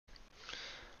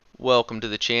Welcome to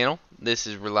the channel. This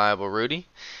is Reliable Rudy.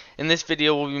 In this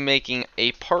video we'll be making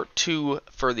a part 2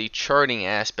 for the charting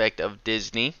aspect of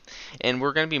Disney, and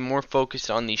we're going to be more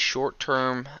focused on the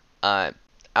short-term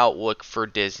outlook for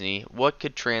Disney, what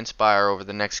could transpire over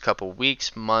the next couple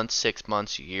weeks, months, 6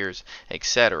 months, years,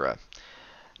 etc.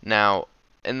 Now,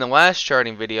 in the last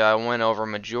charting video, I went over a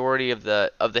majority of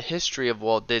the history of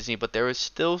Walt Disney, but there was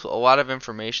still a lot of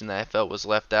information that I felt was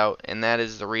left out, and that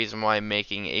is the reason why I'm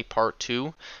making a part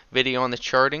 2 video on the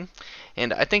charting.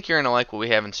 And I think you're going to like what we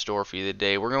have in store for you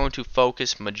today. We're going to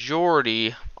focus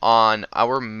majority on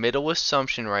our middle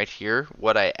assumption right here,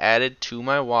 what I added to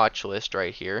my watch list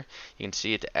right here. You can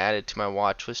see it added to my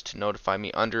watch list to notify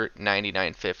me under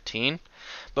 99.15.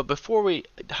 But before we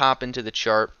hop into the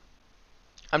chart,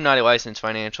 I'm not a licensed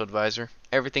financial advisor.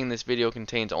 Everything in this video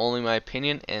contains only my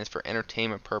opinion and is for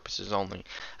entertainment purposes only.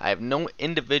 I have no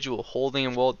individual holding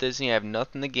in Walt Disney. I have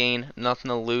nothing to gain, nothing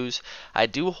to lose. I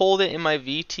do hold it in my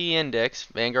VT index,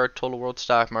 Vanguard Total World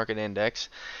Stock Market Index,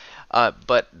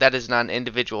 but that is not an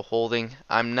individual holding.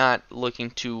 I'm not looking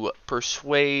to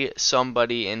persuade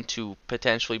somebody into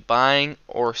potentially buying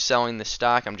or selling the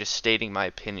stock. I'm just stating my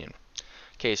opinion.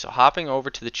 Okay, so hopping over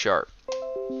to the chart.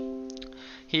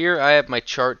 Here I have my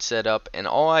chart set up, and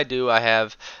all I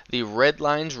have the red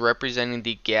lines representing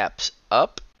the gaps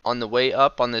up on the way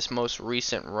up on this most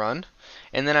recent run,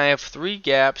 and then I have 3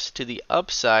 gaps to the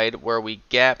upside where we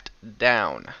gapped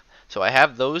down. So I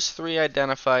have those 3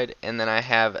 identified, and then I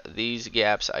have these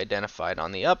gaps identified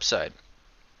on the upside.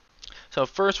 So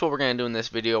first, what we're going to do in this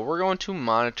video, we're going to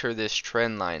monitor this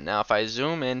trend line. Now if I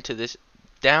zoom into this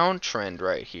downtrend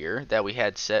right here that we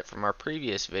had set from our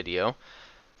previous video,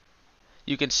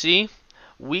 you can see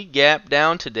we gapped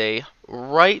down today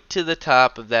right to the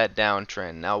top of that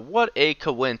downtrend. Now what a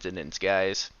coincidence,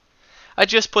 guys. I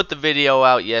just put the video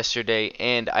out yesterday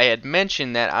and I had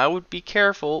mentioned that I would be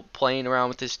careful playing around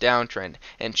with this downtrend,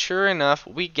 and sure enough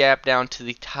we gapped down to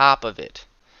the top of it.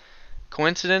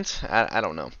 Coincidence? I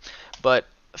don't know. But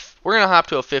we're going to hop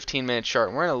to a 15-minute chart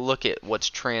and we're going to look at what's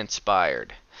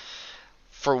transpired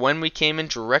for when we came in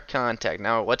direct contact.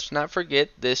 Now let's not forget,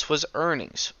 this was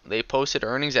earnings. They posted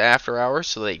earnings after hours,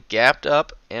 so they gapped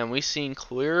up and we seen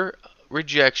clear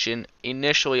rejection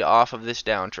initially off of this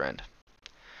downtrend.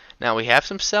 Now we have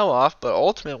some sell off, but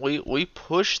ultimately we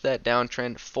pushed that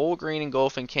downtrend full green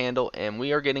engulfing candle, and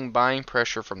we are getting buying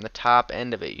pressure from the top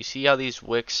end of it. You see how these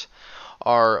wicks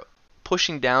are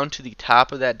pushing down to the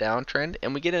top of that downtrend,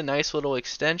 and we get a nice little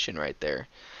extension right there.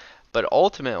 But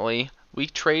ultimately we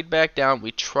trade back down.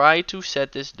 We try to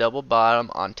set this double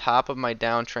bottom on top of my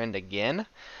downtrend again,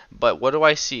 but what do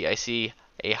I see? I see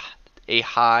a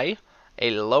high,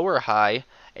 a lower high,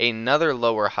 another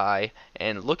lower high,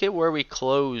 and look at where we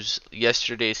close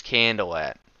yesterday's candle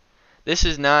at. This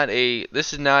is not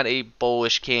a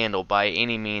bullish candle by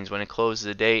any means when it closes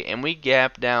the day, and we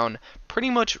gap down pretty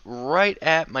much right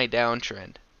at my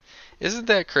downtrend. Isn't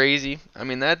that crazy? I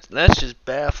mean, that's just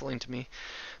baffling to me.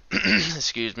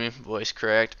 Excuse me, voice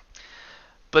cracked.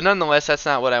 But nonetheless, that's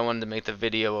not what I wanted to make the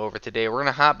video over today. We're going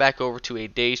to hop back over to a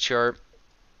day chart.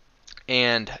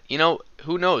 And, you know,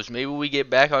 who knows? Maybe we get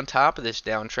back on top of this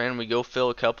downtrend. We go fill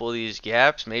a couple of these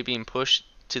gaps, maybe and push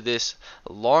to this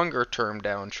longer term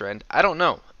downtrend. I don't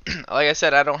know. Like I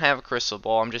said, I don't have a crystal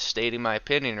ball. I'm just stating my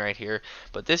opinion right here.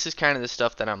 But this is kind of the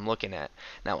stuff that I'm looking at.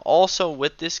 Now, also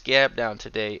with this gap down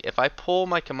today, if I pull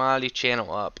my commodity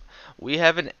channel up, we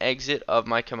have an exit of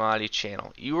my commodity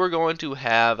channel. You are going to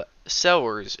have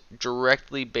sellers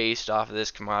directly based off of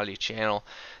this commodity channel.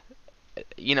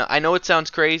 You know, I know it sounds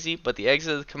crazy, but the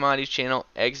exit of the commodity channel,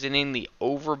 exiting the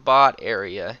overbought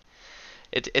area,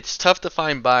 it's tough to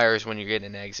find buyers when you're getting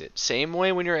an exit. Same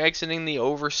way when you're exiting the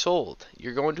oversold.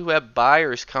 You're going to have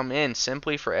buyers come in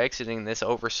simply for exiting this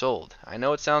oversold. I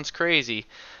know it sounds crazy,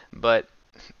 but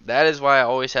that is why I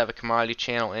always have a commodity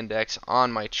channel index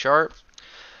on my chart.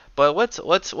 But let's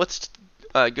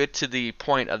get to the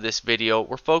point of this video.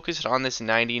 We're focused on this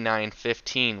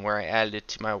 99.15 where I added it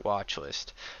to my watch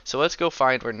list. So let's go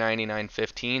find where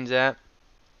 99.15 is at.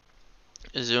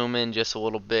 Zoom in just a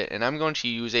little bit, and I'm going to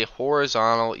use a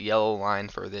horizontal yellow line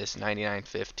for this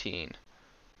 99.15.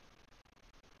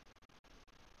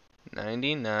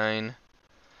 99.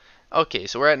 Okay,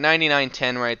 so we're at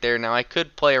 99.10 right there. Now I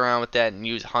could play around with that and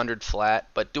use 100 flat,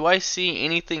 but do I see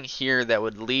anything here that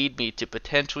would lead me to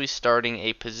potentially starting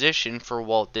a position for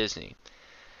Walt Disney?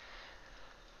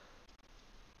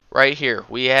 Right here,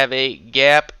 we have a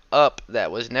gap up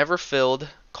that was never filled,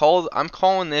 I'm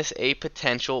calling this a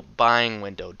potential buying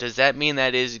window. Does that mean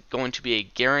that is going to be a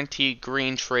guaranteed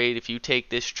green trade if you take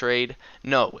this trade?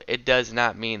 No, it does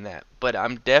not mean that. But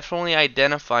I'm definitely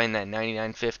identifying that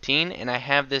 99.15, and I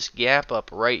have this gap up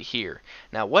right here.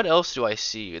 Now, what else do I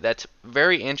see that's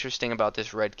very interesting about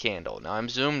this red candle? Now, I'm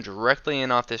zoomed directly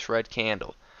in off this red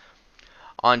candle.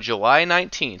 On July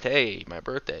 19th, hey, my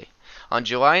birthday. On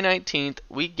July 19th,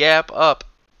 we gap up.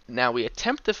 Now, we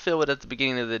attempt to fill it at the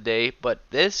beginning of the day, but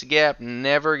this gap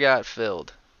never got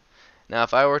filled. Now,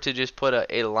 if I were to just put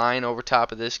a line over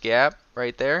top of this gap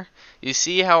right there, you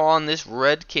see how on this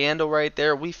red candle right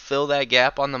there, we fill that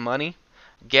gap on the money?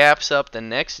 Gaps up the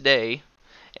next day,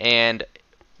 and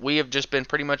we have just been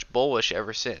pretty much bullish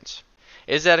ever since.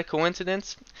 Is that a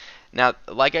coincidence? Now,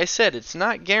 like I said, it's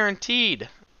not guaranteed.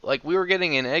 Like, we were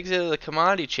getting an exit of the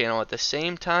commodity channel at the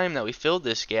same time that we filled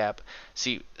this gap.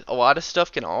 See, a lot of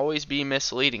stuff can always be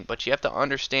misleading, but you have to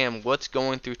understand what's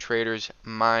going through traders'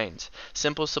 minds.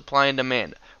 Simple supply and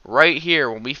demand. Right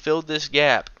here, when we filled this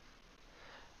gap,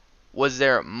 was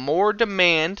there more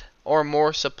demand or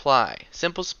more supply?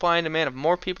 Simple supply and demand. If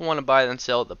more people want to buy than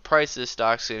sell, the price of the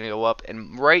stock's going to go up.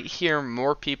 And right here,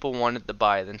 more people wanted to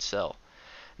buy than sell.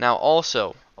 Now,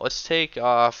 also, let's take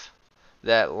off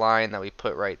that line that we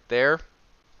put right there,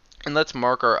 and let's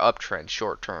mark our uptrend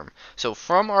short term. So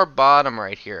from our bottom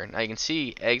right here, now you can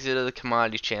see exit of the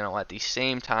commodity channel at the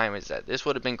same time as that. This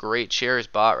would have been great shares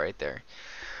bought right there.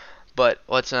 But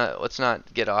let's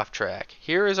not get off track.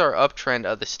 Here is our uptrend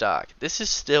of the stock. This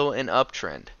is still an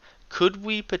uptrend. Could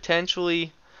we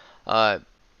potentially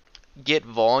get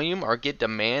volume or get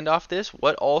demand off this?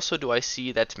 What also do I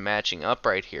see that's matching up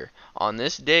right here? On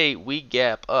this day, we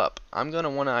gap up. I'm going to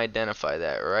want to identify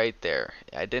that right there.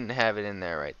 I didn't have it in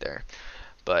there right there,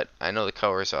 but I know the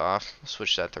color's off. I'll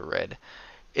switch that to red.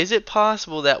 Is it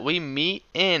possible that we meet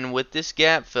in with this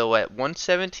gap fill at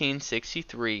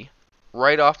 117.63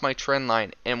 right off my trend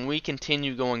line, and we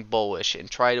continue going bullish and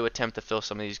try to attempt to fill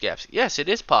some of these gaps? Yes, it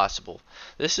is possible.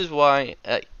 This is why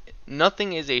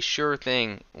nothing is a sure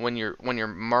thing when you're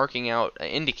marking out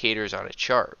indicators on a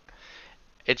chart.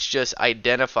 It's just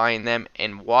identifying them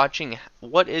and watching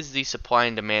what is the supply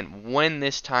and demand when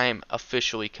this time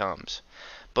officially comes.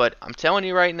 But I'm telling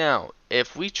you right now,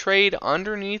 if we trade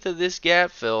underneath of this gap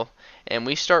fill and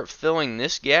we start filling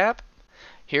this gap,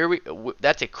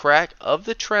 that's a crack of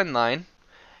the trend line,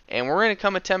 and we're going to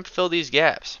come attempt to fill these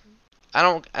gaps. I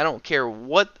don't care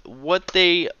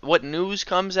what news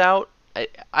comes out.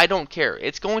 I don't care.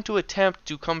 It's going to attempt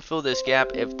to come fill this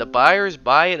gap. If the buyers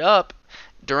buy it up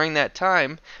during that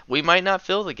time, we might not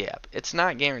fill the gap. It's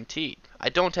not guaranteed. I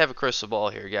don't have a crystal ball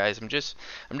here, guys. I'm just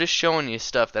showing you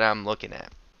stuff that I'm looking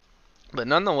at. But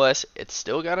nonetheless, it's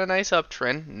still got a nice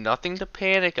uptrend. Nothing to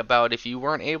panic about if you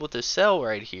weren't able to sell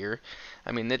right here.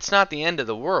 I mean, it's not the end of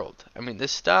the world. I mean,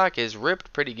 this stock is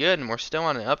ripped pretty good, and we're still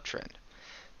on an uptrend.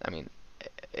 I mean,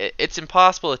 it's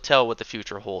impossible to tell what the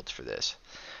future holds for this.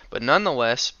 But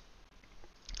nonetheless,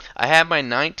 I have my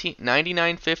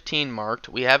 99.15 marked.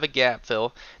 We have a gap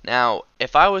fill. Now,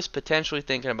 if I was potentially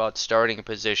thinking about starting a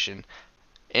position,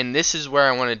 and this is where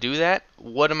I want to do that,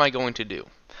 what am I going to do?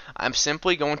 I'm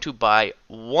simply going to buy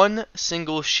one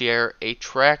single share, a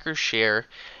tracker share,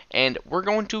 and we're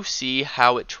going to see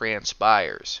how it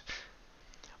transpires.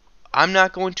 I'm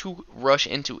not going to rush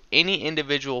into any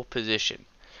individual position.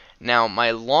 Now,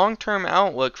 my long-term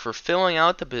outlook for filling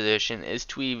out the position is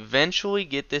to eventually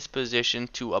get this position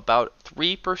to about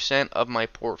 3% of my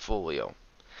portfolio.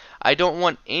 I don't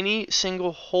want any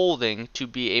single holding to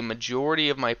be a majority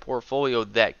of my portfolio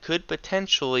that could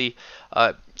potentially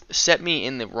set me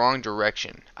in the wrong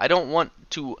direction. I don't want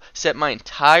to set my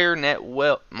entire net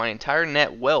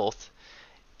wealth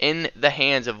in the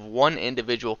hands of one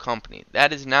individual company.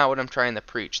 That is not what I'm trying to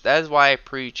preach. That is why I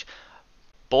preach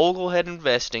Boglehead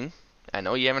investing. I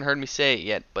know you haven't heard me say it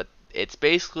yet, but it's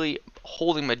basically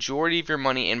holding majority of your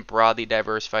money in broadly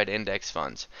diversified index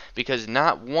funds, because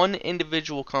not one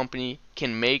individual company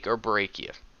can make or break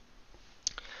you.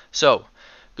 So,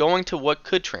 going to what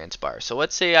could transpire. So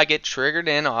let's say I get triggered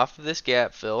in off of this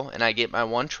gap fill and I get my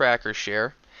one tracker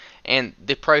share and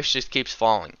the price just keeps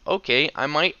falling. Okay, I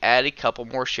might add a couple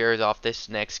more shares off this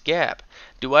next gap.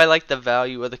 Do I like the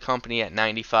value of the company at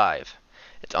 95?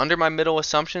 It's under my middle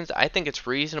assumptions. I think it's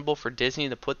reasonable for Disney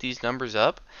to put these numbers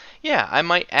up. Yeah, I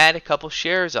might add a couple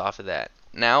shares off of that.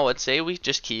 Now, let's say we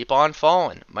just keep on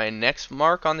falling. My next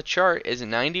mark on the chart is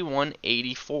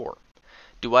 91.84.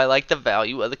 Do I like the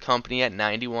value of the company at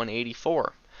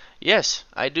 91.84? Yes,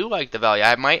 I do like the value.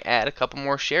 I might add a couple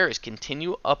more shares,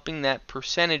 continue upping that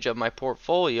percentage of my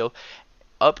portfolio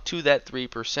up to that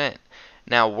 3%.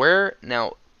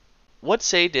 Now, let's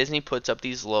say Disney puts up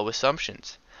these low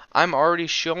assumptions. I'm already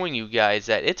showing you guys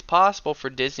that it's possible for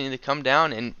Disney to come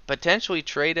down and potentially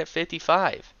trade at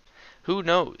 55. Who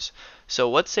knows? So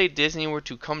let's say Disney were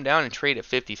to come down and trade at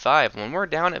 55. When we're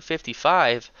down at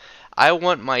 55, I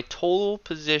want my total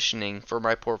positioning for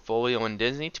my portfolio in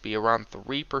Disney to be around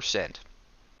 3%.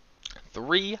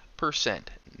 3%.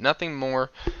 Nothing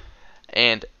more.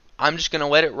 And I'm just going to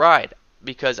let it ride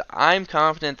because I'm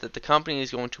confident that the company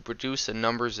is going to produce the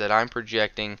numbers that I'm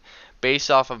projecting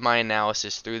based off of my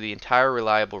analysis through the entire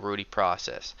Reliable Rudy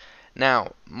process.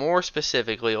 Now, more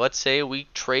specifically, let's say we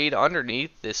trade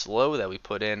underneath this low that we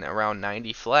put in around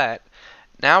 90 flat.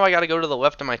 Now I got to go to the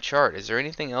left of my chart. Is there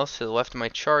anything else to the left of my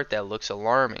chart that looks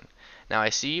alarming? Now I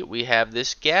see we have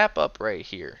this gap up right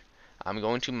here. I'm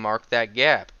going to mark that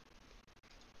gap.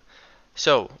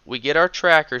 So we get our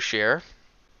tracker share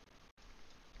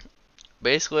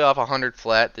basically off 100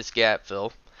 flat, this gap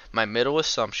fill, my middle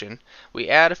assumption. We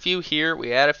add a few here,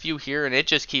 we add a few here, and it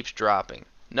just keeps dropping.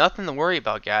 Nothing to worry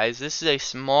about, guys. This is a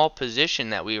small position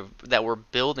that we're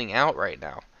building out right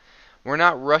now. We're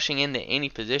not rushing into any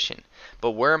position.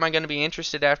 But where am I going to be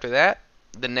interested after that?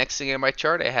 The next thing in my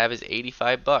chart I have is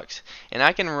 85 bucks. And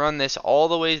I can run this all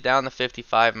the way down to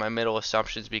 55, my middle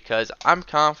assumptions, because I'm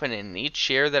confident in each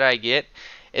share that I get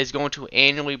is going to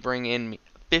annually bring in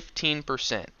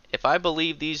 15%. If I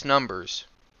believe these numbers,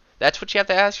 that's what you have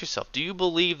to ask yourself. Do you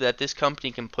believe that this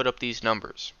company can put up these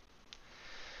numbers?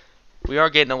 We are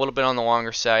getting a little bit on the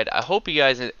longer side. I hope you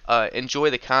guys enjoy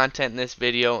the content in this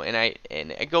video, and I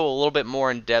go a little bit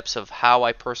more in depth of how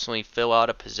I personally fill out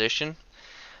a position.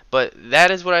 But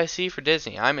that is what I see for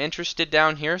Disney. I'm interested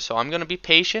down here, so I'm going to be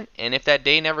patient. And if that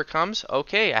day never comes,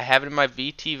 okay, I have it in my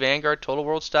VT Vanguard Total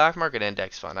World Stock Market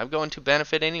Index Fund. I'm going to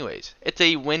benefit anyways. It's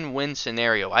a win-win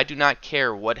scenario. I do not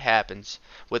care what happens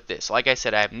with this. Like I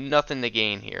said, I have nothing to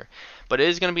gain here. But it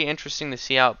is going to be interesting to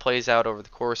see how it plays out over the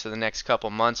course of the next couple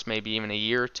months, maybe even a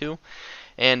year or two.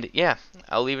 And yeah,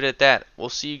 I'll leave it at that. We'll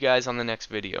see you guys on the next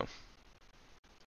video.